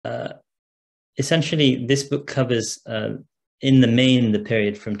essentially, this book covers, in the main, the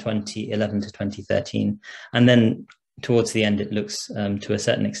period from 2011 to 2013. And then towards the end, it looks to a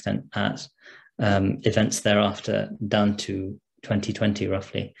certain extent at events thereafter down to 2020,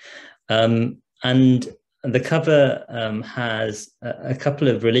 roughly. And the cover has a couple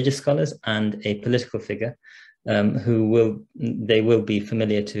of religious scholars and a political figure who will be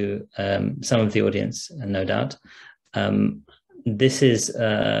familiar to some of the audience, no doubt. This is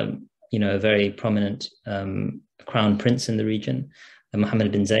a very prominent crown prince in the region,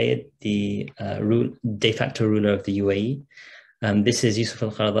 Mohammed bin Zayed, the de facto ruler of the UAE. This is Yusuf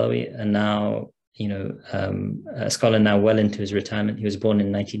al-Qaradawi, and now a scholar now well into his retirement. He was born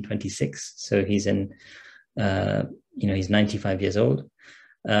in 1926, so he's he's 95 years old.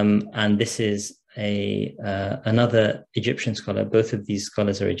 And this is another Egyptian scholar. Both of these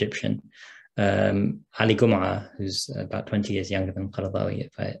scholars are Egyptian. Ali Gum'a, who's about 20 years younger than Qaradawi,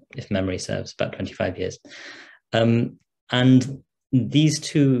 if memory serves, about 25 years. And these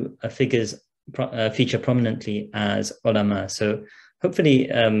two figures feature prominently as ulama. So hopefully,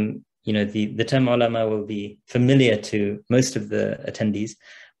 the term ulama will be familiar to most of the attendees,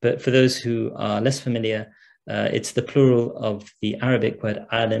 but for those who are less familiar, it's the plural of the Arabic word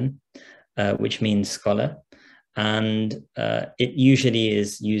alim, which means scholar. And it usually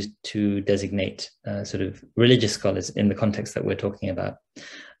is used to designate sort of religious scholars in the context that we're talking about.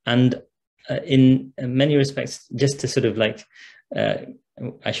 And in many respects, just to sort of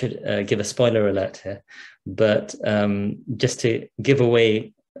I should give a spoiler alert here, but just to give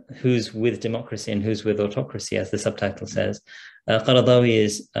away who's with democracy and who's with autocracy, as the subtitle says, Qaradawi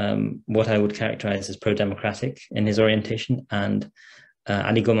is what I would characterize as pro-democratic in his orientation, and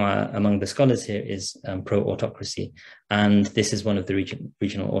Ali Gum'a, among the scholars here, is pro-autocracy, and this is one of the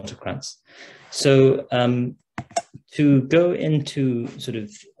regional autocrats. So to go into sort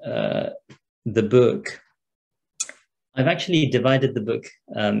of the book, I've actually divided the book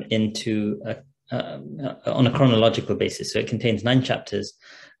into on a chronological basis. So it contains 9 chapters,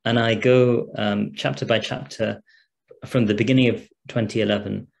 and I go chapter by chapter from the beginning of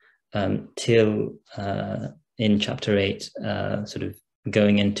 2011 till in chapter 8, sort of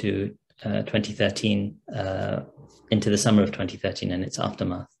going into 2013, into the summer of 2013 and its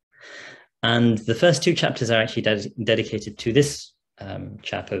aftermath. And the first 2 chapters are actually dedicated to this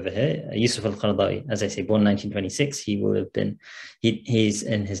chap over here, Yusuf al-Qaradawi. As I say, born 1926, he will have been, he's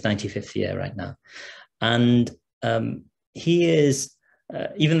in his 95th year right now. And he is,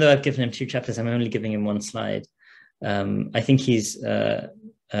 even though I've given him 2 chapters, I'm only giving him 1 slide. I think he's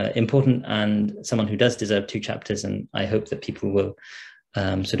important and someone who does deserve 2 chapters, and I hope that people will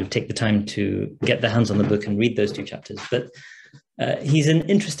sort of take the time to get their hands on the book and read those 2 chapters. But he's an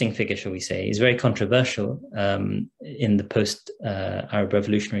interesting figure, shall we say. He's very controversial in the post-Arab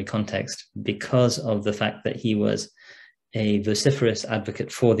revolutionary context because of the fact that he was a vociferous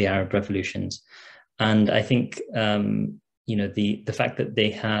advocate for the Arab revolutions. And I think, the fact that they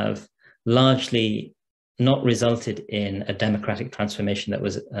have largely not resulted in a democratic transformation that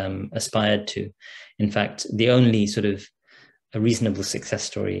was aspired to. In fact, the only sort of a reasonable success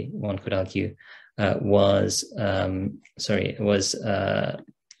story, one could argue, was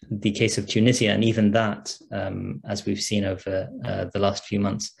the case of Tunisia, and even that, as we've seen over the last few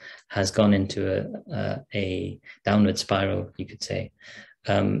months, has gone into a downward spiral, you could say.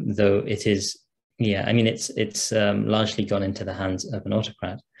 Though it is, it's largely gone into the hands of an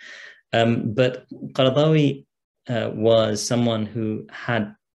autocrat. But Qaradawi was someone who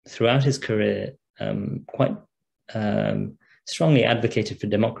had, throughout his career, quite strongly advocated for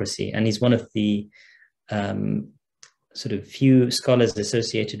democracy, and he's one of the sort of few scholars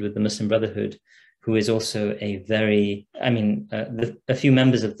associated with the Muslim Brotherhood who is also a very, a few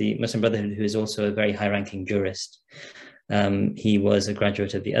members of the Muslim Brotherhood who is also a very high-ranking jurist. He was a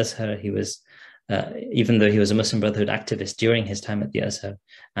graduate of the Azhar. He was, even though he was a Muslim Brotherhood activist during his time at the Azhar,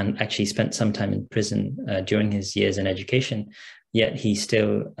 and actually spent some time in prison during his years in education, yet he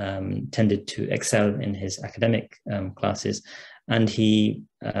still tended to excel in his academic classes, and he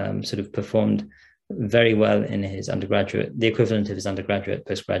sort of performed very well in his undergraduate, the equivalent of his undergraduate,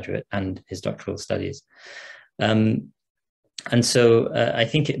 postgraduate, and his doctoral studies. And so I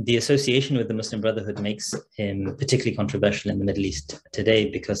think the association with the Muslim Brotherhood makes him particularly controversial in the Middle East today,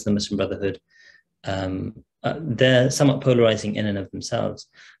 because the Muslim Brotherhood, they're somewhat polarizing in and of themselves,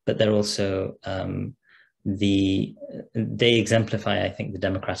 but they're also, they exemplify, I think, the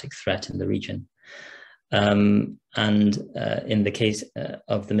democratic threat in the region. And in the case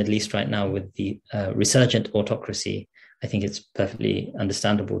of the Middle East right now, with the resurgent autocracy, I think it's perfectly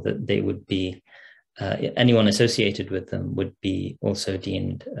understandable that they would be anyone associated with them would be also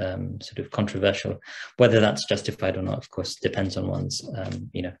deemed sort of controversial. Whether that's justified or not, of course, depends on one's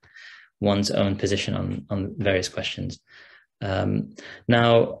one's own position on various questions.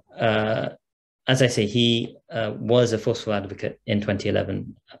 Now, as I say, he was a forceful advocate in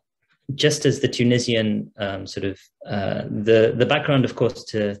 2011. Just as the Tunisian the background, of course,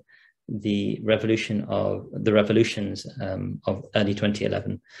 to the revolutions of early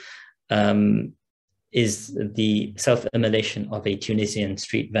 2011 is the self-immolation of a Tunisian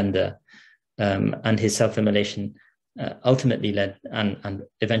street vendor, and his self-immolation ultimately led, and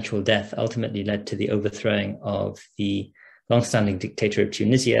eventual death ultimately led to the overthrowing of the long-standing dictator of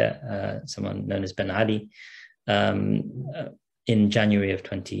Tunisia, someone known as Ben Ali, in January of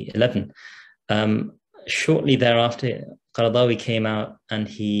 2011. Shortly thereafter, Qaradawi came out and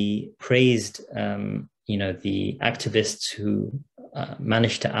he praised, the activists who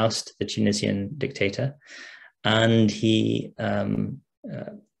managed to oust the Tunisian dictator, and he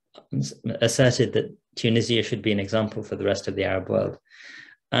asserted that Tunisia should be an example for the rest of the Arab world.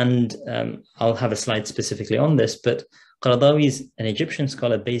 And I'll have a slide specifically on this, but Qaradawi is an Egyptian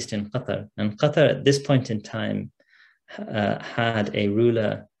scholar based in Qatar, and Qatar at this point in time had a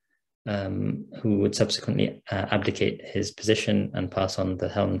ruler who would subsequently abdicate his position and pass on the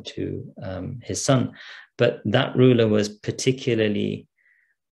helm to his son. But that ruler was particularly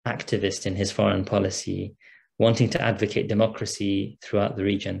activist in his foreign policy, wanting to advocate democracy throughout the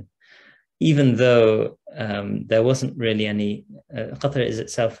region, even though there wasn't really any, Qatar is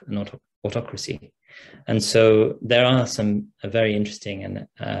itself an autocracy. And so there are some very interesting and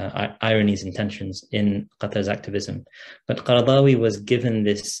ironies and tensions in Qatar's activism. But Qaradawi was given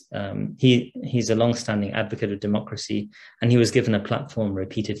this, he's a long-standing advocate of democracy, and he was given a platform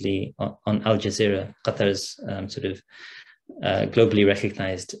repeatedly on Al Jazeera, Qatar's globally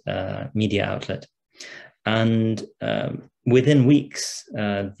recognized media outlet. And within weeks,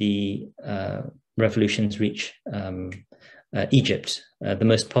 the revolutions reach Egypt, the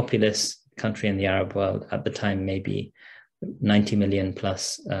most populous country in the Arab world at the time, maybe 90 million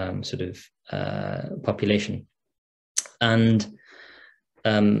plus population. And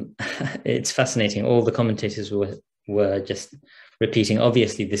it's fascinating. All the commentators were just repeating,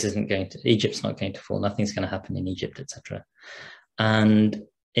 obviously this isn't going to, Egypt's not going to fall, nothing's going to happen in Egypt, etc. And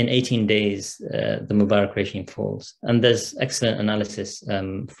in 18 days, the Mubarak regime falls. And there's excellent analysis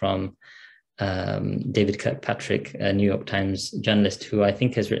from David Kirkpatrick, a New York Times journalist, who I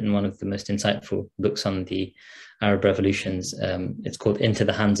think has written one of the most insightful books on the Arab revolutions. It's called Into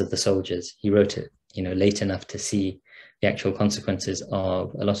the Hands of the Soldiers. He wrote it, late enough to see the actual consequences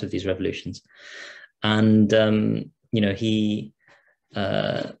of a lot of these revolutions. And, he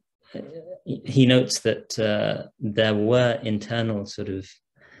notes that there were internal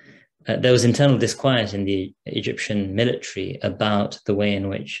there was internal disquiet in the Egyptian military about the way in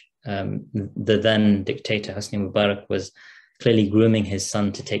which the then dictator Hosni Mubarak was clearly grooming his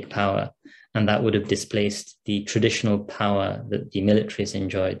son to take power, and that would have displaced the traditional power that the military has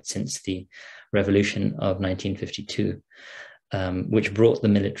enjoyed since the revolution of 1952, which brought the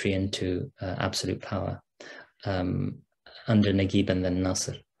military into absolute power under Naguib and then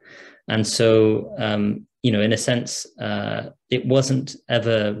Nasser. And so, in a sense, it wasn't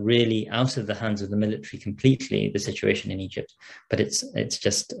ever really out of the hands of the military completely, the situation in Egypt, but it's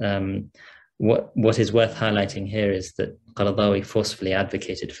just what is worth highlighting here is that Qaradawi forcefully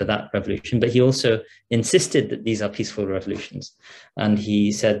advocated for that revolution, but he also insisted that these are peaceful revolutions, and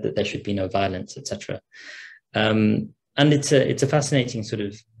he said that there should be no violence, etc. And it's a fascinating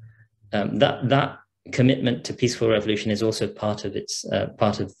that commitment to peaceful revolution is also part of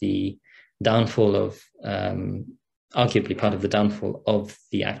the downfall of, arguably part of the downfall of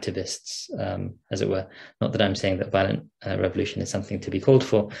the activists, as it were. Not that I'm saying that violent revolution is something to be called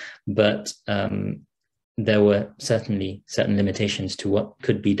for, but there were certainly certain limitations to what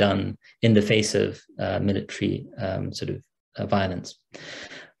could be done in the face of military violence.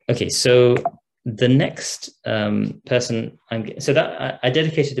 Okay, so the next person, I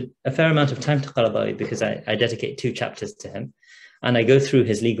dedicated a fair amount of time to Qaradawi because I dedicate 2 chapters to him. And I go through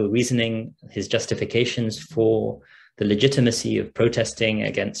his legal reasoning, his justifications for the legitimacy of protesting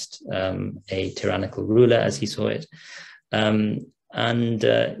against a tyrannical ruler as he saw it. All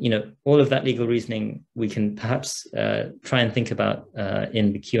of that legal reasoning we can perhaps try and think about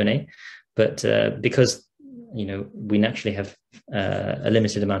in the Q&A. But because, we naturally have a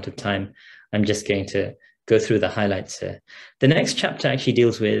limited amount of time, I'm just going to go through the highlights here. The next chapter actually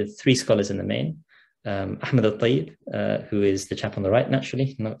deals with 3 scholars in the main. Ahmed al-Tayyib, who is the chap on the right,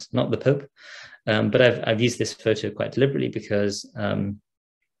 naturally, not the Pope. But I've used this photo quite deliberately because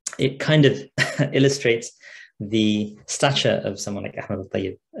it kind of illustrates the stature of someone like Ahmad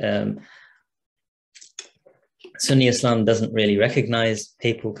al-Tayyib. Sunni Islam doesn't really recognize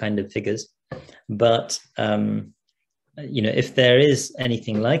papal kind of figures, but if there is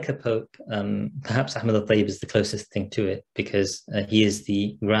anything like a pope, perhaps Ahmad al-Tayyib is the closest thing to it, because he is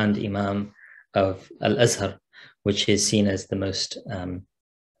the Grand Imam of Al-Azhar, which is seen as the most,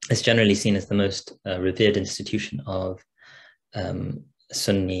 is generally seen as the most revered institution of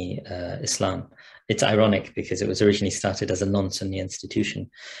Sunni Islam. It's ironic because it was originally started as a non-Sunni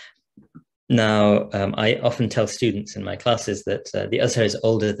institution. Now, I often tell students in my classes that the Azhar is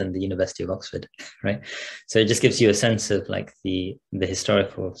older than the University of Oxford, right? So it just gives you a sense of like the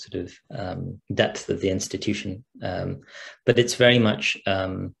historical sort of depth of the institution. But it's very much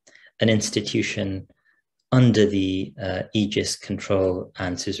an institution under the aegis, control,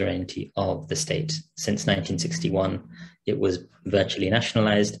 and suzerainty of the state. Since 1961, it was virtually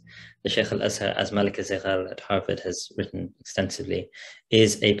nationalized. The Sheikh al-Azhar, as Malik al-Zeghal at Harvard has written extensively,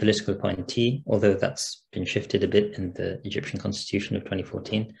 is a political appointee, although that's been shifted a bit in the Egyptian constitution of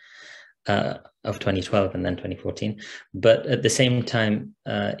 2014, of 2012 and then 2014. But at the same time,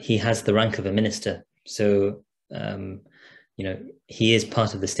 he has the rank of a minister. So, he is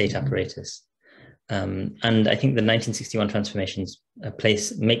part of the state apparatus. And I think the 1961 transformations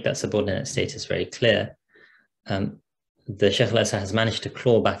make that subordinate status very clear. The Sheikh al-Azhar has managed to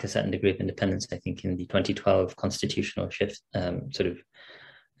claw back a certain degree of independence, I think, in the 2012 constitutional shift sort of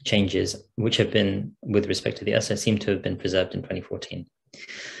changes, which have been, with respect to the Azhar, seem to have been preserved in 2014.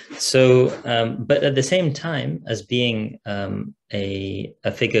 So, but at the same time, as being a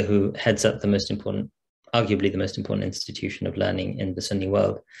figure who heads up the most important, arguably the most important institution of learning in the Sunni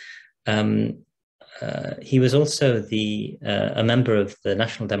world, he was also a member of the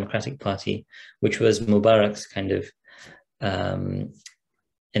National Democratic Party, which was Mubarak's kind of, in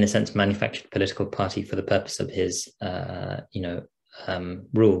a sense, manufactured political party for the purpose of his,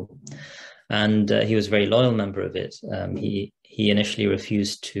 rule. And he was a very loyal member of it. He initially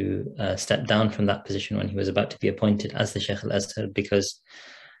refused to step down from that position when he was about to be appointed as the Sheikh al-Azhar, because,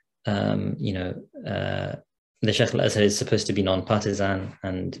 the Sheikh al-Azhar is supposed to be non-partisan,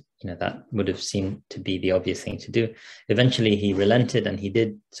 and that would have seemed to be the obvious thing to do. Eventually, he relented, and he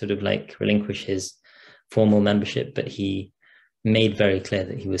did sort of like relinquish his formal membership, but he made very clear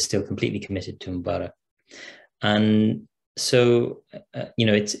that he was still completely committed to Mubarak. And so,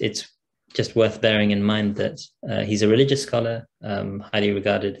 it's just worth bearing in mind that he's a religious scholar, highly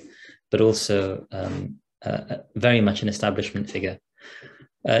regarded, but also very much an establishment figure.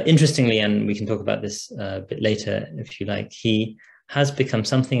 Interestingly, and we can talk about this a bit later if you like, he has become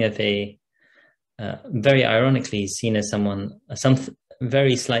something of a, very ironically, seen as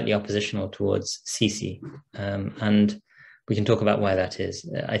very slightly oppositional towards Sisi. And we can talk about why that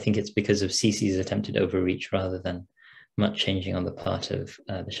is. I think it's because of Sisi's attempted overreach rather than much changing on the part of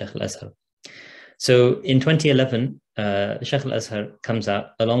the Sheikh al-Azhar. So in 2011, the Sheikh al-Azhar comes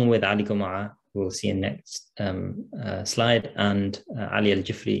out along with Ali Guma'a, we'll see in next slide, and Ali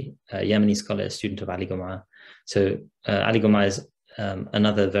al-Jifri, a Yemeni scholar, a student of Ali Guma'a. So Ali Guma'a is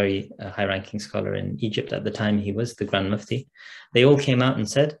another very high-ranking scholar in Egypt at the time. He was the Grand Mufti. They all came out and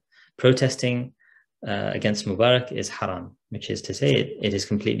said, protesting against Mubarak is haram, which is to say it is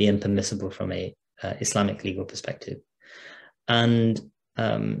completely impermissible from a Islamic legal perspective. And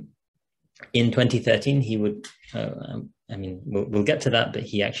in 2013, he would, we'll get to that, but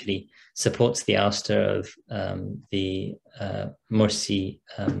he actually supports the ouster of the Morsi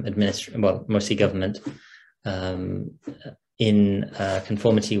Morsi government in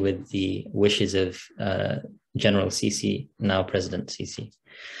conformity with the wishes of General Sisi, now President Sisi.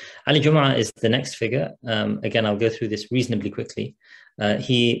 Ali Juma'a is the next figure. Again, I'll go through this reasonably quickly.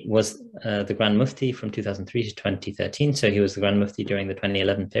 He was the Grand Mufti from 2003 to 2013, so he was the Grand Mufti during the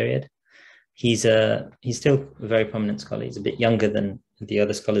 2011 period. He's still a very prominent scholar. He's a bit younger than the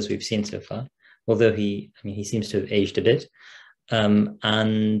other scholars we've seen so far, although he seems to have aged a bit.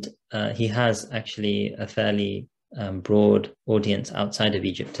 And he has actually a fairly broad audience outside of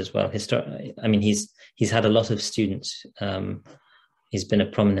Egypt as well. He's had a lot of students. He's been a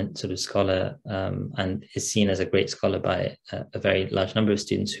prominent sort of scholar and is seen as a great scholar by a very large number of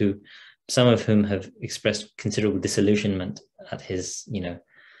students, some of whom have expressed considerable disillusionment at his,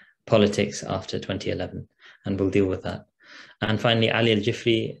 politics after 2011, and we'll deal with that. And finally, Ali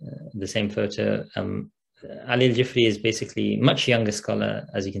al-Jifri, the same photo. Ali al-Jifri is basically a much younger scholar.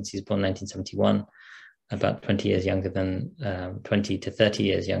 As you can see, he's born 1971, about 20 years younger than, 20 to 30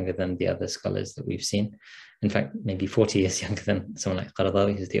 years younger than the other scholars that we've seen. In fact, maybe 40 years younger than someone like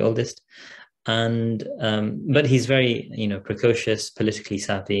Qaradawi, who's the oldest. And but he's very, precocious, politically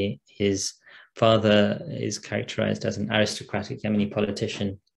savvy. His father is characterized as an aristocratic Yemeni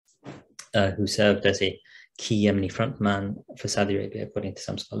politician who served as a key Yemeni frontman for Saudi Arabia, according to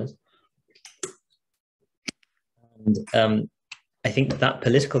some scholars. And I think that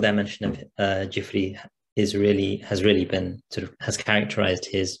political dimension of Jifri has really been has characterized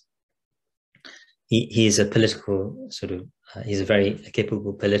his. He is a political he's a very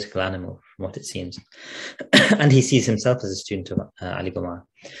capable political animal, from what it seems, and he sees himself as a student of Ali Gomara.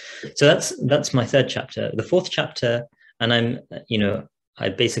 So that's my third chapter. The fourth chapter, and I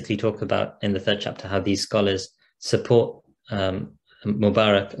basically talk about in the third chapter how these scholars support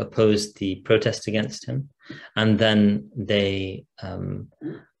Mubarak, oppose the protests against him, and then they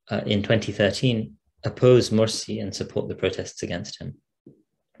in 2013 oppose Morsi and support the protests against him.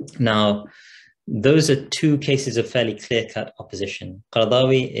 Now, those are two cases of fairly clear-cut opposition.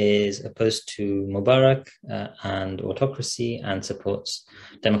 Qaradawi is opposed to Mubarak and autocracy and supports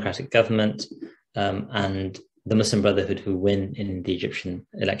democratic government and the Muslim Brotherhood, who win in the Egyptian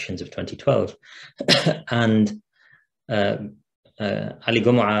elections of 2012. And Ali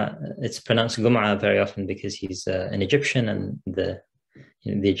Gomara, it's pronounced Gomara very often because he's an Egyptian, and the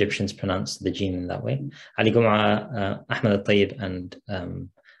Egyptians pronounce the gene in that way. Ali Gomara, Ahmed al-Tayyib, and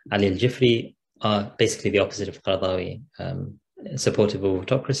Ali al-Jifri are basically the opposite of Qaradawi, supportive of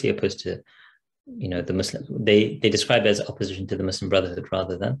autocracy, opposed to, the Muslim. They describe it as opposition to the Muslim Brotherhood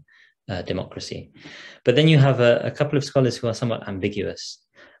rather than democracy. But then you have a couple of scholars who are somewhat ambiguous,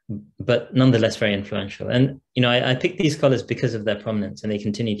 but nonetheless very influential. And, I picked these scholars because of their prominence, and they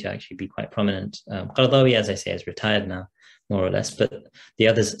continue to actually be quite prominent. Qaradawi, as I say, is retired now, more or less, but the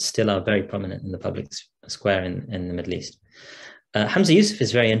others still are very prominent in the public square in the Middle East. Hamza Yusuf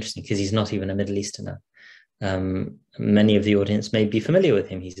is very interesting because he's not even a Middle Easterner. Many of the audience may be familiar with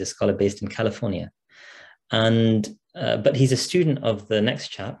him. He's a scholar based in California. But he's a student of the next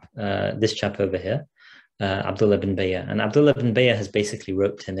chap, this chap over here, Abdullah bin Bayya. And Abdullah bin Bayya has basically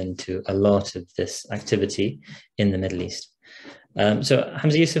roped him into a lot of this activity in the Middle East. So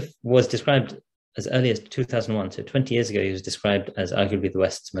Hamza Yusuf was described as early as 2001, so 20 years ago, he was described as arguably the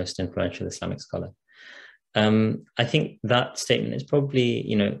West's most influential Islamic scholar. I think that statement is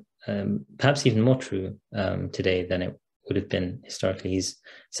probably, perhaps even more true today than it would have been historically. He's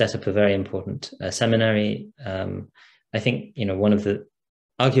set up a very important seminary. I think,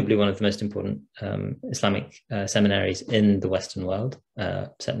 arguably one of the most important Islamic seminaries in the Western world,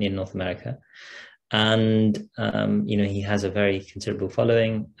 certainly in North America. And, he has a very considerable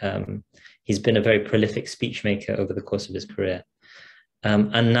following. He's been a very prolific speech maker over the course of his career.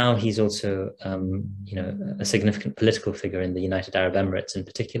 And now he's also, a significant political figure in the United Arab Emirates in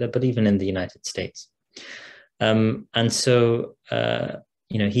particular, but even in the United States. And so,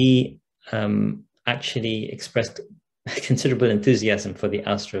 he actually expressed considerable enthusiasm for the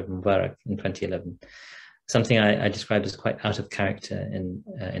ouster of Mubarak in 2011, something I describe as quite out of character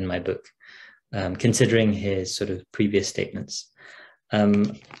in my book, considering his sort of previous statements.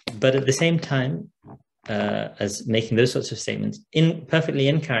 But at the same time, as making those sorts of statements, perfectly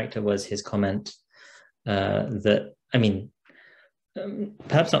in character was his comment that,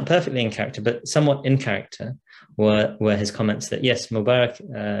 perhaps not perfectly in character, but somewhat in character were his comments that, yes, Mubarak,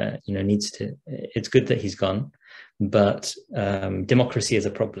 it's good that he's gone, but democracy is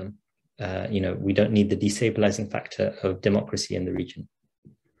a problem. We don't need the destabilizing factor of democracy in the region.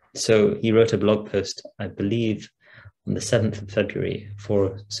 So he wrote a blog post, I believe, on the 7th of February, 4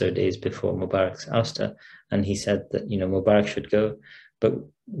 or so days before Mubarak's ouster, and he said that, Mubarak should go, but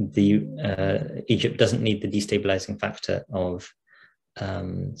Egypt doesn't need the destabilizing factor of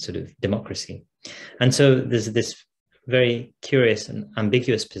sort of democracy. And so there's this very curious and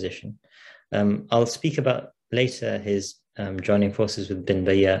ambiguous position. I'll speak about later his joining forces with bin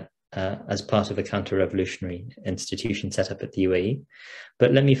Bayya as part of a counter-revolutionary institution set up at the UAE.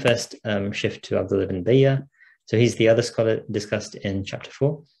 But let me first shift to Abdullah bin Bayya. So he's the other scholar discussed in chapter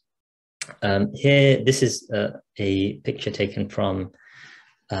 4. Here, this is a picture taken from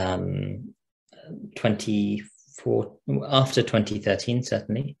after 2013,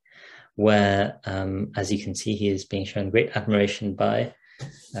 certainly, where, as you can see, he is being shown great admiration by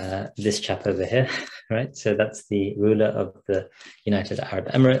this chap over here, right? So that's the ruler of the United Arab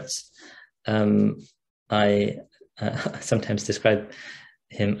Emirates. I sometimes describe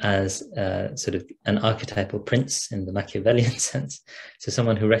him as sort of an archetypal prince in the Machiavellian sense. So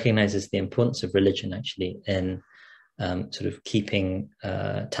someone who recognizes the importance of religion actually in sort of keeping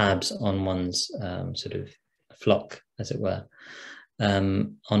tabs on one's sort of flock, as it were,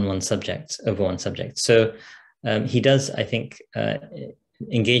 on one's subjects, over one's subjects. So he does, I think,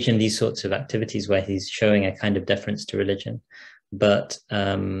 engage in these sorts of activities where he's showing a kind of deference to religion. But,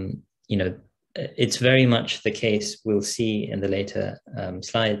 you know, it's very much the case, we'll see in the later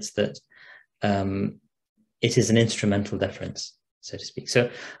slides, that it is an instrumental deference, so to speak. So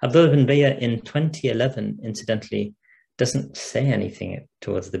Abdullah bin Bayya in 2011, incidentally, doesn't say anything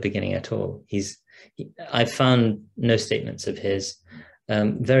towards the beginning at all. I found no statements of his,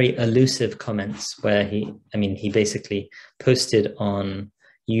 very elusive comments where he basically posted on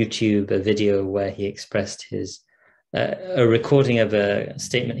YouTube a video where he expressed his, a recording of a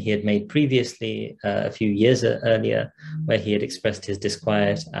statement he had made previously a few years earlier, where he had expressed his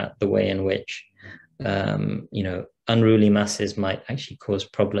disquiet at the way in which, you know, unruly masses might actually cause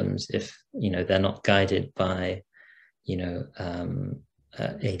problems if, you know, they're not guided by, you know,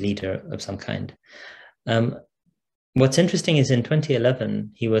 a leader of some kind. What's interesting is in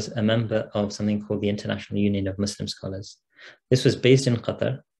 2011, he was a member of something called the International Union of Muslim Scholars. This was based in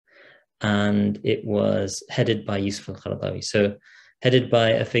Qatar, and it was headed by Yusuf al-Qaradawi. So headed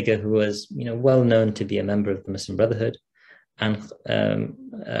by a figure who was, you know, well known to be a member of the Muslim Brotherhood. And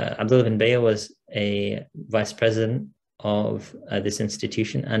Abdullah bin Bayya was a vice president of this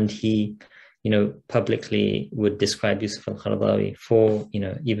institution, and he, you know, publicly would describe Yusuf al-Qaradawi for, you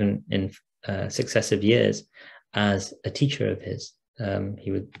know, even in successive years as a teacher of his.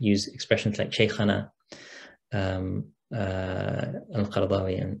 He would use expressions like Shaykhana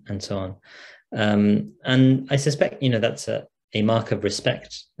al-Qaradawi and so on. And I suspect, you know, that's a mark of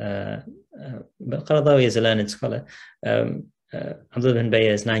respect. But Qaradawi is a learned scholar. Abdullah bin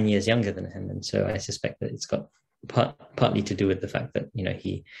Bayya is 9 years younger than him, and so I suspect that it's got partly to do with the fact that, you know,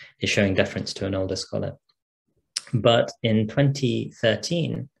 he is showing deference to an older scholar. But in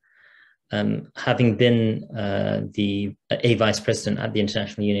 2013, having been a vice president at the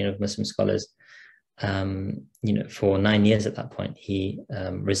International Union of Muslim Scholars, you know, for 9 years at that point, he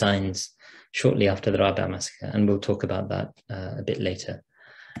resigns shortly after the Rabia massacre, and we'll talk about that a bit later.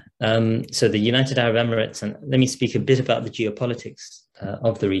 So the United Arab Emirates, and let me speak a bit about the geopolitics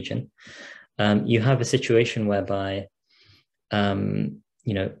of the region. You have a situation whereby, you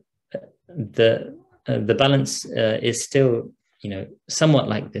know, the balance is still, you know, somewhat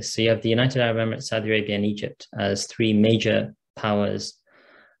like this. So you have the United Arab Emirates, Saudi Arabia, and Egypt as three major powers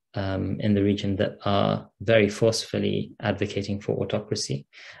in the region that are very forcefully advocating for autocracy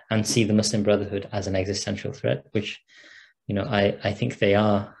and see the Muslim Brotherhood as an existential threat, which, you know, I think they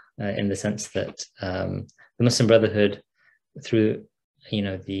are, in the sense that the Muslim Brotherhood, through, you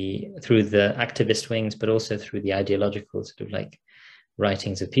know, through the activist wings, but also through the ideological sort of like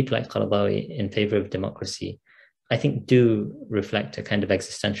writings of people like Qaradawi in favor of democracy, I think do reflect a kind of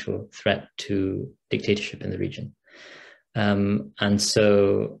existential threat to dictatorship in the region. And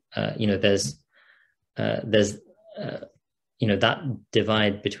so, you know, there's you know, that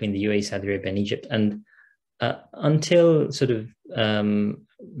divide between the UAE, Saudi Arabia, and Egypt. And until sort of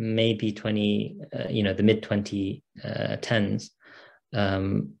maybe you know, the mid 2010s,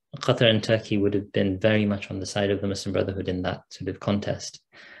 Qatar and Turkey would have been very much on the side of the Muslim Brotherhood in that sort of contest.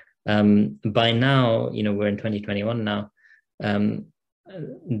 By now, you know, we're in 2021 now,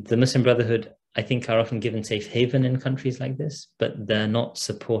 the Muslim Brotherhood, I think, are often given safe haven in countries like this, but they're not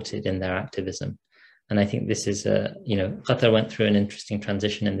supported in their activism. And I think this is you know, Qatar went through an interesting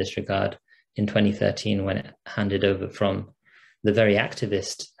transition in this regard in 2013 when it handed over from the very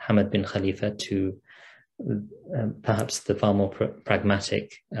activist Hamad bin Khalifa to perhaps the far more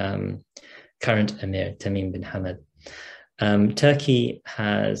pragmatic current Emir Tamim bin Hamad. Turkey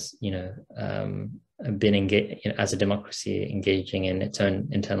has, you know, been engaged, you know, as a democracy, engaging in its own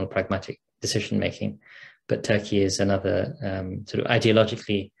internal pragmatic decision making, but Turkey is another sort of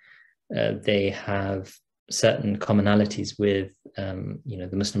ideologically, they have certain commonalities with, you know,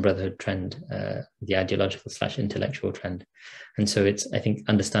 the Muslim Brotherhood trend, the ideological / intellectual trend, and so it's, I think,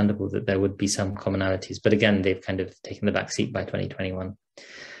 understandable that there would be some commonalities, but again, they've kind of taken the back seat by 2021,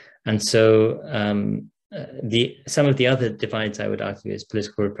 and so some of the other divides, I would argue, is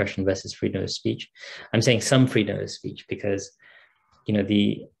political repression versus freedom of speech. I'm saying some freedom of speech because, you know,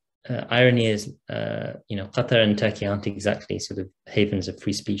 the irony is, you know, Qatar and Turkey aren't exactly sort of havens of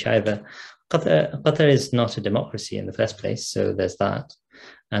free speech either. Qatar is not a democracy in the first place, so there's that,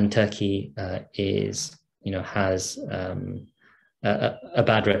 and Turkey is, you know, has a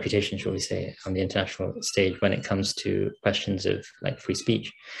bad reputation, shall we say, on the international stage when it comes to questions of like free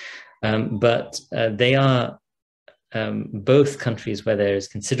speech. But they are both countries where there is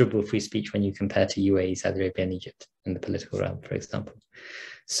considerable free speech when you compare to UAE, Saudi Arabia, and Egypt in the political realm, for example.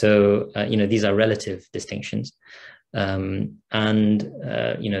 So, you know, these are relative distinctions. The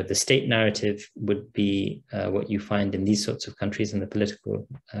state narrative would be what you find in these sorts of countries in the political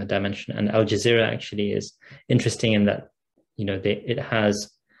dimension. And Al Jazeera actually is interesting in that, it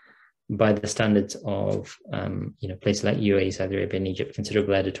has, by the standards of, places like UAE, Saudi Arabia, and Egypt,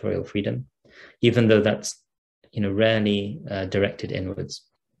 considerable editorial freedom, even though that's, rarely directed inwards.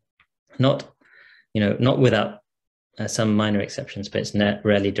 Not without some minor exceptions, but it's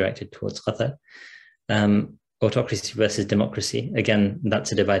rarely directed towards Qatar. Autocracy versus democracy. Again,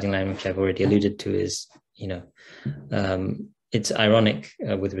 that's a dividing line which I've already alluded to. Is it's ironic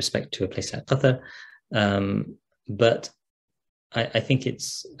with respect to a place like Qatar, but I think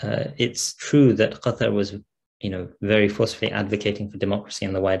it's true that Qatar was very forcefully advocating for democracy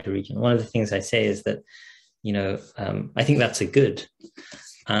in the wider region. One of the things I say is that I think that's a good,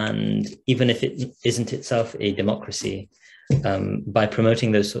 and even if it isn't itself a democracy, by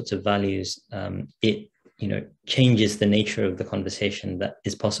promoting those sorts of values, it changes the nature of the conversation that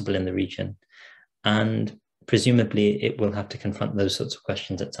is possible in the region. And presumably it will have to confront those sorts of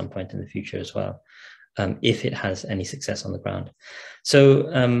questions at some point in the future as well, if it has any success on the ground.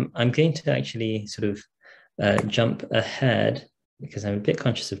 So I'm going to actually sort of jump ahead because I'm a bit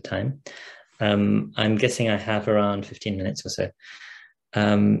conscious of time. I'm guessing I have around 15 minutes or so.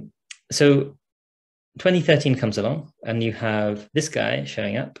 So 2013 comes along and you have this guy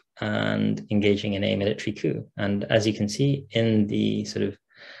showing up and engaging in a military coup. And as you can see in the sort of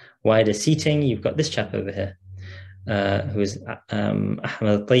wider seating, you've got this chap over here, who is Ahmed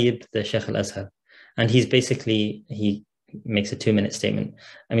al-Tayyib, the Sheikh al-Azhar. And he makes a 2-minute statement.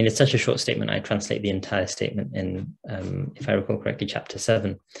 I mean, it's such a short statement, I translate the entire statement in, if I recall correctly, chapter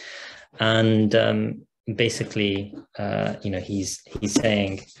 7. And basically, he's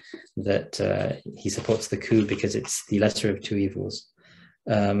saying that he supports the coup because it's the lesser of two evils.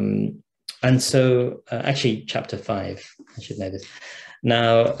 And so, actually, chapter 5, I should know this.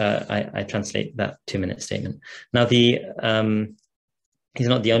 Now, I translate that 2-minute statement. Now, he's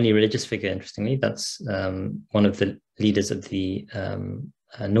not the only religious figure, interestingly. That's one of the leaders of the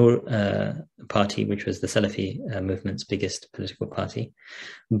Noor party, which was the Salafi movement's biggest political party.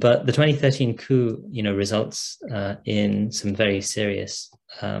 But the 2013 coup, results in some very serious,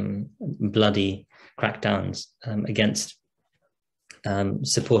 bloody crackdowns against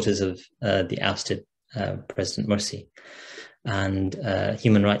supporters of the ousted President Morsi. And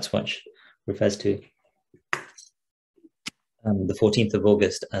Human Rights Watch refers to the 14th of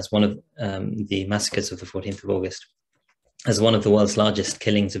August as one of the massacres of the 14th of August as one of the world's largest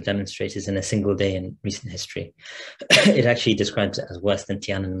killings of demonstrators in a single day in recent history. It actually describes it as worse than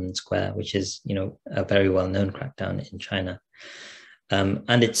Tiananmen Square, which is, a very well-known crackdown in China.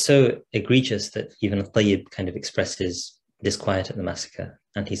 And it's so egregious that even Tayyib kind of expresses disquiet at the massacre.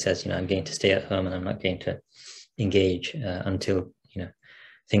 And he says, I'm going to stay at home and I'm not going to engage until,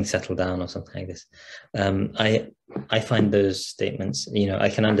 things settle down or something like this. I find those statements, I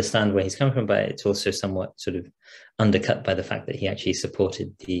can understand where he's coming from, but it's also somewhat sort of undercut by the fact that he actually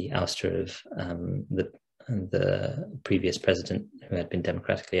supported the ouster of the previous president who had been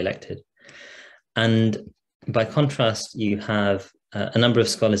democratically elected. And by contrast, you have a number of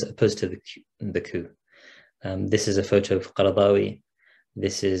scholars opposed to the coup. This is a photo of Qaradawi.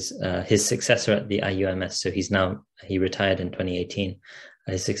 This is his successor at the IUMS. So he retired in 2018.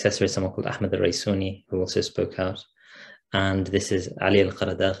 His successor is someone called Ahmed al-Raisuni, who also spoke out. And this is Ali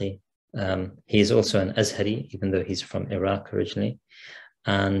al-Qaradaghi. He is also an Azhari, even though he's from Iraq originally.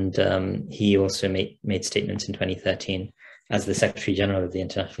 And he also made statements in 2013 as the Secretary General of the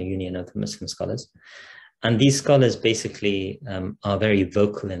International Union of the Muslim Scholars. And these scholars basically are very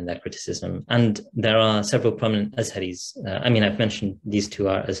vocal in their criticism. And there are several prominent Azharis. I've mentioned these two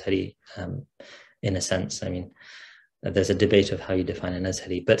are Azhari in a sense. There's a debate of how you define an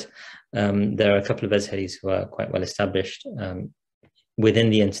Azhari, but there are a couple of Azharis who are quite well established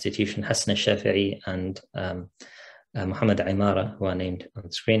within the institution, Hassan al-Shafi'i and Muhammad Imara, who are named on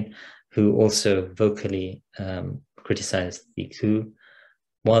the screen, who also vocally criticized the coup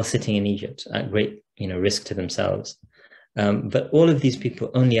while sitting in Egypt at great risk to themselves. But all of these people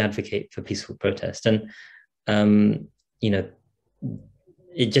only advocate for peaceful protest. And,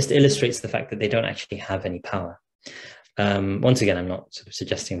 it just illustrates the fact that they don't actually have any power. Once again, I'm not sort of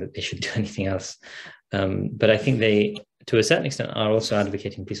suggesting that they should do anything else, but I think they, to a certain extent, are also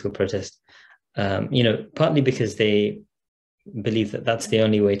advocating peaceful protest, partly because they believe that that's the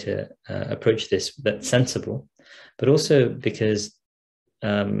only way to approach this that's sensible, but also because,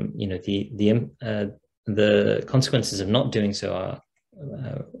 the consequences of not doing so are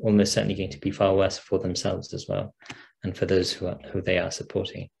almost certainly going to be far worse for themselves as well, and for those who they are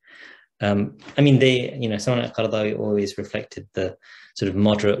supporting. I mean, someone like Qaradawi always reflected the sort of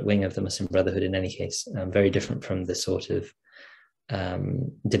moderate wing of the Muslim Brotherhood in any case, very different from the sort of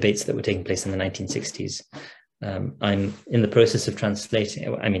debates that were taking place in the 1960s. I'm in the process of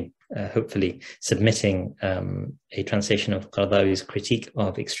translating, hopefully submitting a translation of Qaradawi's critique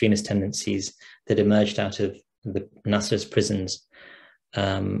of extremist tendencies that emerged out of the Nasr's prisons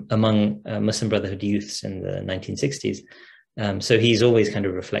among Muslim Brotherhood youths in the 1960s. So he's always kind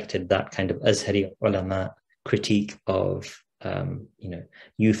of reflected that kind of Azhari ulama critique of,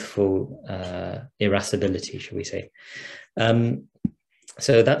 youthful irascibility, shall we say.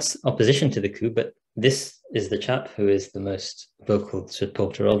 So that's opposition to the coup, but this is the chap who is the most vocal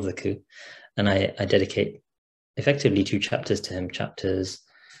supporter of the coup. And I dedicate effectively 2 chapters to him, chapters,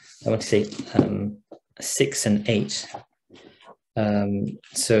 I want to say 6 and 8. 5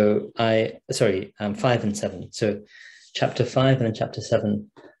 and 7. So chapter 5 and then chapter 7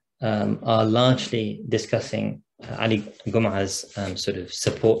 are largely discussing Ali Gum'a's sort of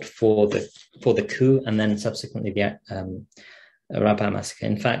support for the coup, and then subsequently the Rabaa massacre.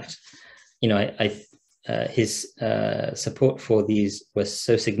 In fact, his support for these was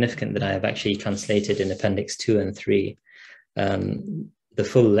so significant that I have actually translated in Appendix 2 and 3 the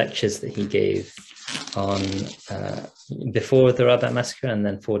full lectures that he gave on before the Rabaa massacre and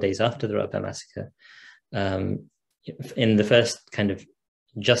then 4 days after the Rabaa massacre. In the first kind of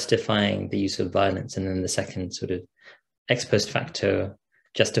justifying the use of violence, and then the second sort of ex post facto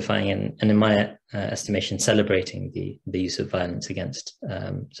justifying and in my estimation celebrating the use of violence against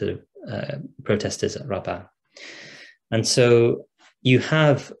protesters at Rabaa. And so you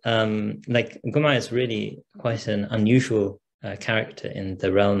have Gum'a is really quite an unusual character in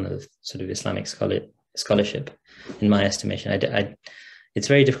the realm of sort of Islamic scholarship, in my estimation. It's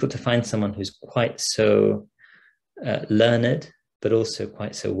very difficult to find someone who's quite so learned, but also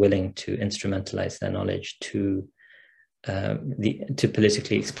quite so willing to instrumentalize their knowledge to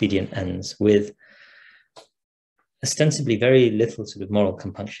politically expedient ends, with ostensibly very little sort of moral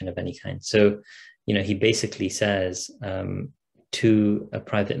compunction of any kind. So, he basically says to a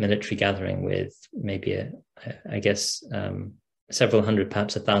private military gathering with maybe several hundred,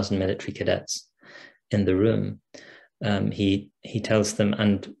 perhaps 1,000 military cadets in the room, he tells them,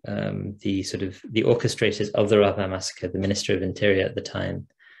 and the orchestrators of the Rabaa massacre, the Minister of Interior at the time,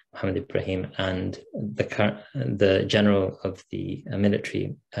 Muhammad Ibrahim, and the general of the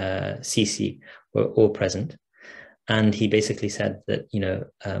military, Sisi, were all present. And he basically said that,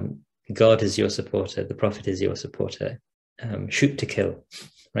 God is your supporter, the Prophet is your supporter, shoot to kill,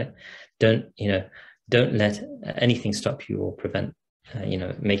 right? Don't let anything stop you or prevent,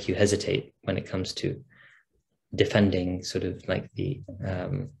 make you hesitate when it comes to defending sort of like the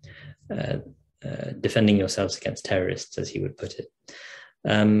defending yourselves against terrorists, as he would put it.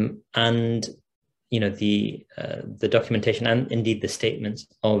 And the documentation and indeed the statements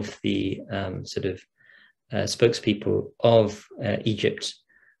of the spokespeople of Egypt,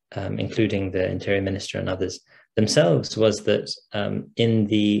 including the Interior Minister and others themselves, was that in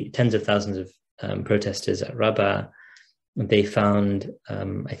the tens of thousands of protesters at Rabaa, they found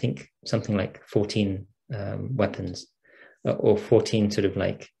I think something like 14 weapons, or 14 sort of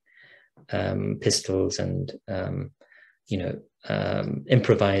like pistols and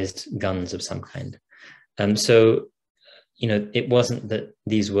improvised guns of some kind. So it wasn't that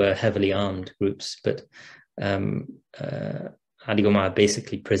these were heavily armed groups, but Ali Gum'a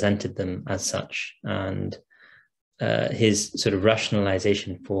basically presented them as such, and his sort of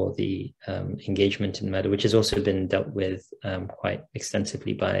rationalization for the engagement in murder, which has also been dealt with quite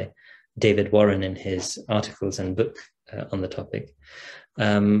extensively by David Warren in his articles and book on the topic.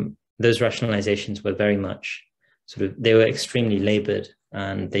 Those rationalizations were very much they were extremely labored,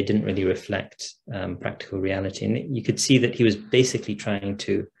 and they didn't really reflect practical reality. And you could see that he was basically trying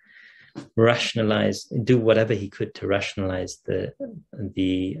to do whatever he could to rationalize the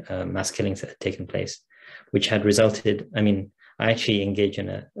mass killings that had taken place, which had resulted, I actually engage in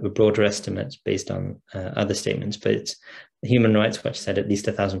a broader estimate based on other statements, but Human Rights Watch said at least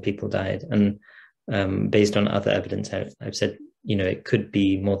 1,000 people died. And based on other evidence, I've said, it could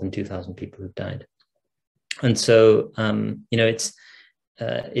be more than 2,000 people who've died. And so,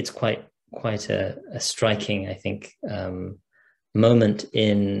 it's quite a striking, I think, moment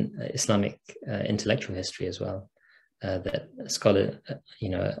in Islamic intellectual history as well, that a scholar,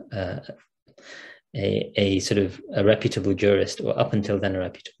 a sort of a reputable jurist, or up until then a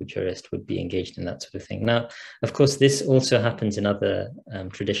reputable jurist, would be engaged in that sort of thing. Now, of course, this also happens in other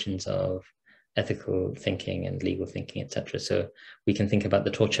traditions of ethical thinking and legal thinking, etc. So we can think about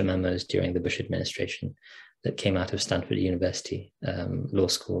the torture memos during the Bush administration, that came out of Stanford University Law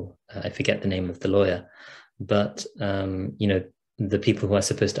School. I forget the name of the lawyer, but the people who are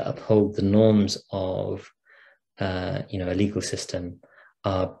supposed to uphold the norms of a legal system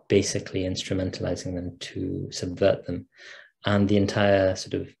are basically instrumentalizing them to subvert them. And the entire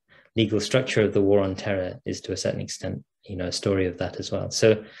sort of legal structure of the war on terror is, to a certain extent, a story of that as well.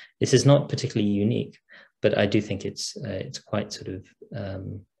 So this is not particularly unique, but I do think it's quite sort of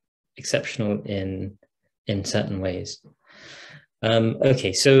exceptional in certain ways.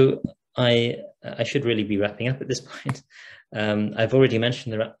 Okay, so I should really be wrapping up at this point. I've already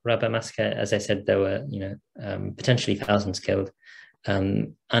mentioned the Rabaa massacre. As I said, there were potentially thousands killed,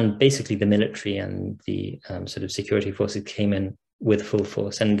 and basically the military and the sort of security forces came in with full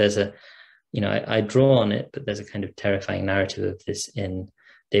force. And there's I draw on it, but there's a kind of terrifying narrative of this in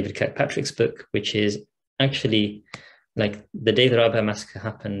David Kirkpatrick's book, which is actually like the day the Rabaa massacre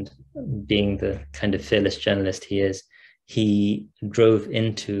happened, being the kind of fearless journalist he is, he drove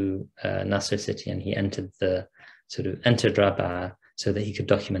into Nasr city and he entered Rabaa so that he could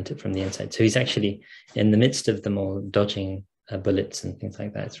document it from the inside. So he's actually in the midst of them all, dodging bullets and things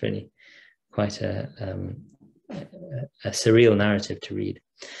like that. It's really quite a surreal narrative to read.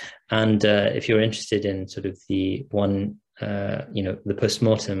 And if you're interested in sort of the one, the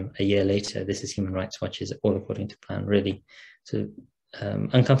post-mortem a year later, this is Human Rights Watch's All According to Plan, really sort of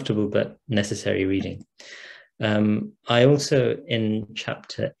uncomfortable but necessary reading. I also, in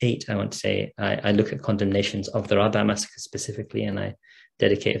chapter 8, I want to say, I look at condemnations of the Rabaa massacre specifically, and I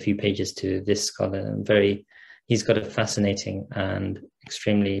dedicate a few pages to this scholar. And he's got a fascinating and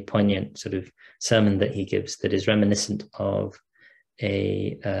extremely poignant sort of sermon that he gives that is reminiscent of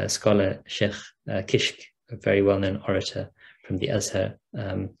a scholar, Sheikh Kishk, a very well-known orator from the Azhar.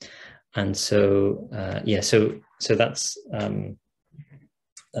 And so, so that's,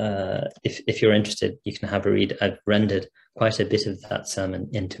 if you're interested, you can have a read. I've rendered quite a bit of that sermon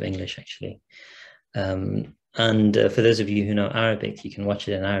into English, actually. And for those of you who know Arabic, you can watch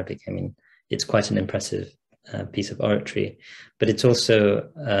it in Arabic. I mean, it's quite an impressive piece of oratory, but it's also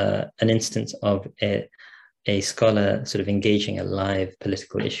an instance of a scholar sort of engaging a live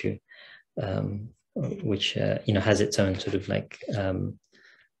political issue, which has its own sort of like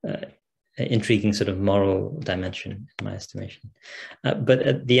intriguing sort of moral dimension, in my estimation. But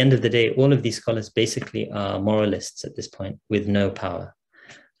at the end of the day, all of these scholars basically are moralists at this point with no power.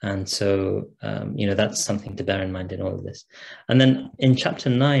 And so, that's something to bear in mind in all of this. And then in chapter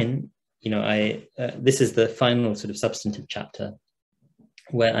 9, this is the final sort of substantive chapter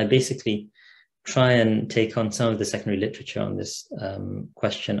where I basically try and take on some of the secondary literature on this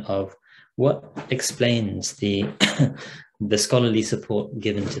question of what explains the the scholarly support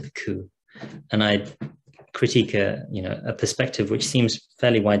given to the coup. And I critique a perspective which seems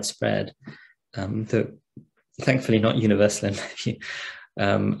fairly widespread, though thankfully not universal in my view,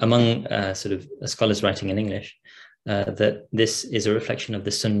 among sort of scholars writing in English, that this is a reflection of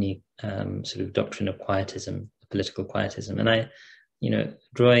the Sunni sort of doctrine of quietism, political quietism. And I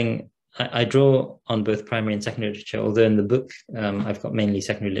draw on both primary and secondary literature, although in the book I've got mainly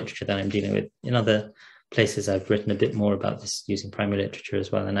secondary literature that I'm dealing with. In other places I've written a bit more about this using primary literature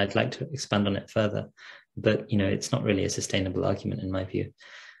as well, and I'd like to expand on it further. But it's not really a sustainable argument in my view,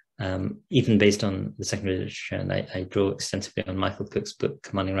 even based on the secondary literature. And I draw extensively on Michael Cook's book,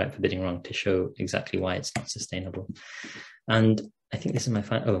 Commanding Right, Forbidding Wrong, to show exactly why it's not sustainable. And I think this is my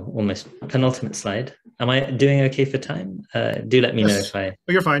almost penultimate slide. Am I doing okay for time? Do let me know if I...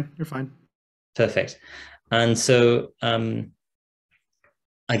 Oh, you're fine. You're fine. Perfect. And so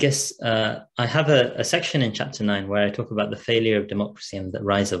I guess I have a section in chapter 9 where I talk about the failure of democracy and the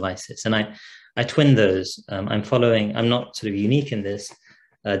rise of ISIS. And I twin those. I'm not sort of unique in this.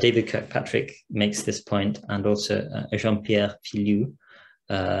 David Kirkpatrick makes this point, and also Jean-Pierre Filiou,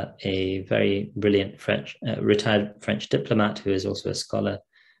 a very brilliant retired French diplomat who is also a scholar,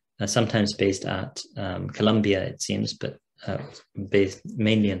 sometimes based at Columbia, it seems, but based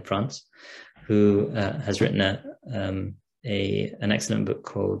mainly in France, who has written an excellent book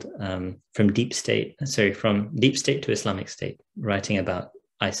called From Deep State to Islamic State, writing about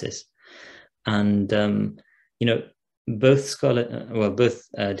ISIS. And both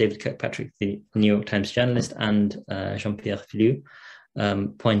David Kirkpatrick, the New York Times journalist, and Jean-Pierre Filiou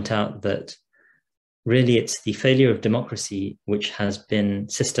point out that really it's the failure of democracy which has been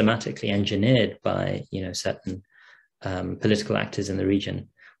systematically engineered by certain political actors in the region,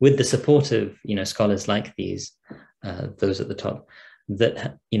 with the support of scholars like these, those at the top,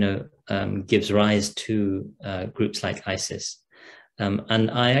 that gives rise to groups like ISIS. And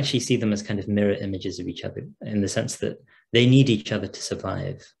I actually see them as kind of mirror images of each other, in the sense that they need each other to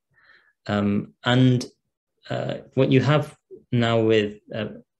survive. And what you have now with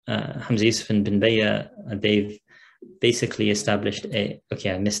Hamza Yusuf and bin Bayya, they've basically established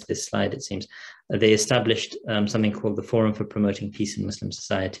okay, I missed this slide, it seems. They established something called the Forum for Promoting Peace in Muslim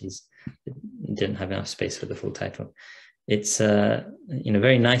Societies. It didn't have enough space for the full title. It's a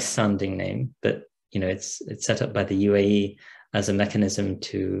very nice sounding name, but it's set up by the UAE as a mechanism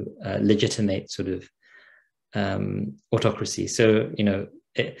to legitimate sort of autocracy. So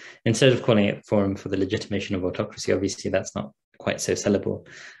instead of calling it Forum for the Legitimation of Autocracy, obviously that's not quite so sellable.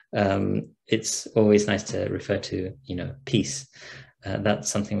 It's always nice to refer to peace. That's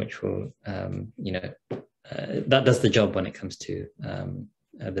something which will that does the job when it comes to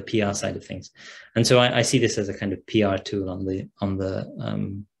the PR side of things. And so I see this as a kind of PR tool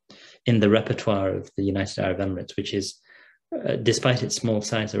in the repertoire of the United Arab Emirates, which is, despite its small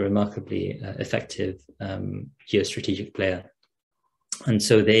size, a remarkably effective geostrategic player. And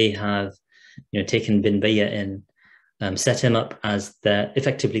so they have taken bin Bayya in, set him up as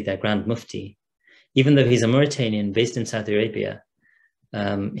effectively their Grand Mufti. Even though he's a Mauritanian based in Saudi Arabia,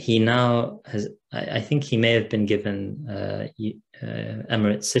 he now has, I think he may have been given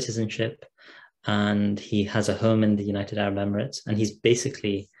Emirates citizenship, and he has a home in the United Arab Emirates, and he's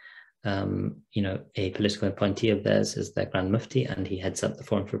basically a political appointee of theirs as their Grand Mufti, and he heads up the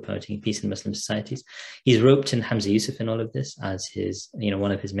Forum for Promoting Peace in Muslim Societies. He's roped in Hamza Yusuf in all of this as his,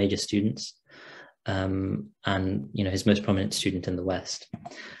 one of his major students, and his most prominent student in the West.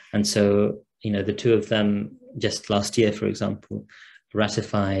 And so, the two of them just last year, for example,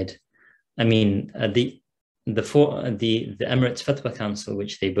 ratified. I mean, the Emirates Fatwa Council,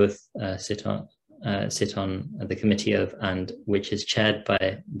 which they both sit on the committee of, and which is chaired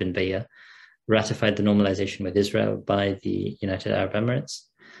by bin Bayya, ratified the normalization with Israel by the United Arab Emirates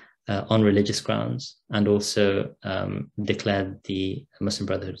on religious grounds, and also declared the Muslim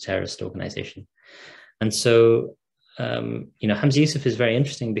Brotherhood a terrorist organization. And so, Hamza Yusuf is very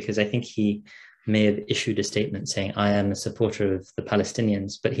interesting because I think he may have issued a statement saying, I am a supporter of the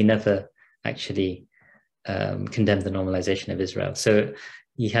Palestinians, but he never actually condemned the normalization of Israel. So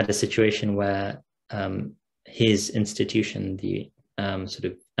he had a situation where his institution, the sort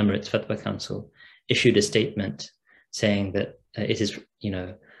of Emirates Fatwa Council, issued a statement saying that it is,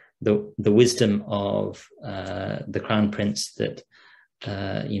 the wisdom of the Crown Prince that,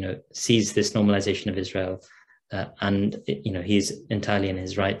 sees this normalization of Israel, and he's entirely in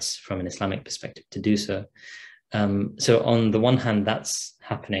his rights from an Islamic perspective to do so. So on the one hand, that's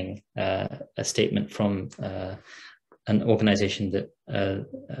happening, a statement from an organization that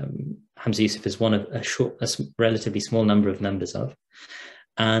Hamza Yusuf is one of a relatively small number of members of.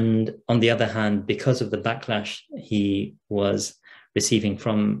 And on the other hand, because of the backlash he was receiving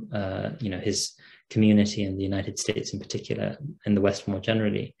from his community in the United States in particular, in the West more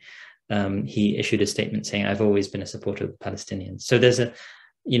generally, he issued a statement saying, I've always been a supporter of the Palestinians. So there's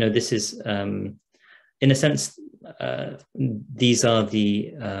this is, in a sense, these are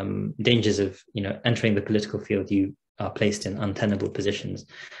the dangers of, entering the political field. You are placed in untenable positions,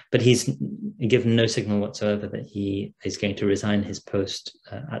 but he's given no signal whatsoever that he is going to resign his post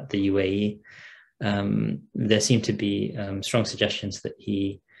at the UAE. There seem to be strong suggestions that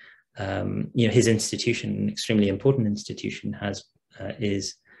he, his institution, an extremely important institution, has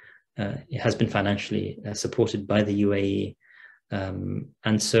been financially supported by the UAE,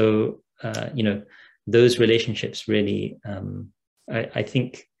 and so those relationships really, I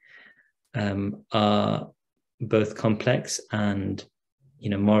think, are both complex and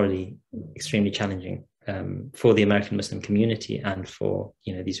morally extremely challenging for the American Muslim community and for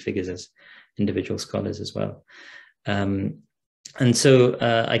these figures as individual scholars as well. And so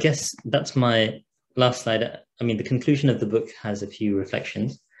I guess that's my last slide. I mean, the conclusion of the book has a few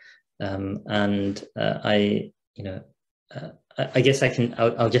reflections, and I guess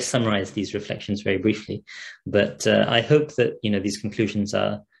I'll just summarize these reflections very briefly, but I hope that these conclusions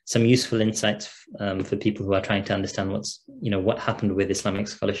are some useful insights for people who are trying to understand what happened with Islamic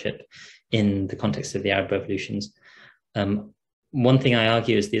scholarship in the context of the Arab revolutions. One thing I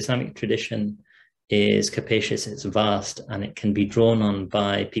argue is the Islamic tradition is capacious, it's vast, and it can be drawn on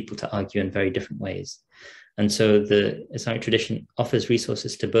by people to argue in very different ways. And so the Islamic tradition offers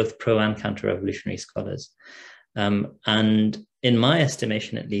resources to both pro and counter-revolutionary scholars. And in my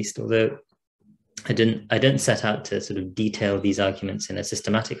estimation, at least, although I don't set out to sort of detail these arguments in a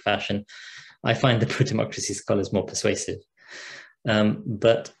systematic fashion, I find the pro-democracy scholars more persuasive.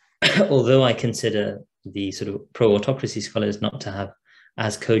 But although I consider the sort of pro-autocracy scholars not to have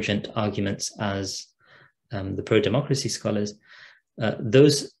as cogent arguments as the pro-democracy scholars,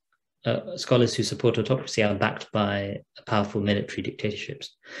 those scholars who support autocracy are backed by powerful military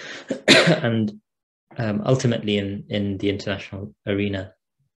dictatorships. And ultimately in the international arena,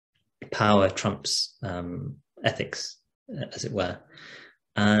 power trumps ethics, as it were.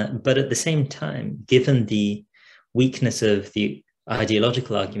 But at the same time, given the weakness of the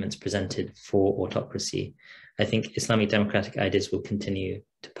ideological arguments presented for autocracy, I think Islamic democratic ideas will continue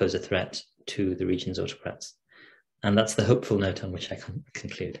to pose a threat to the region's autocrats. And that's the hopeful note on which I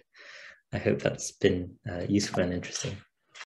conclude. I hope that's been useful and interesting.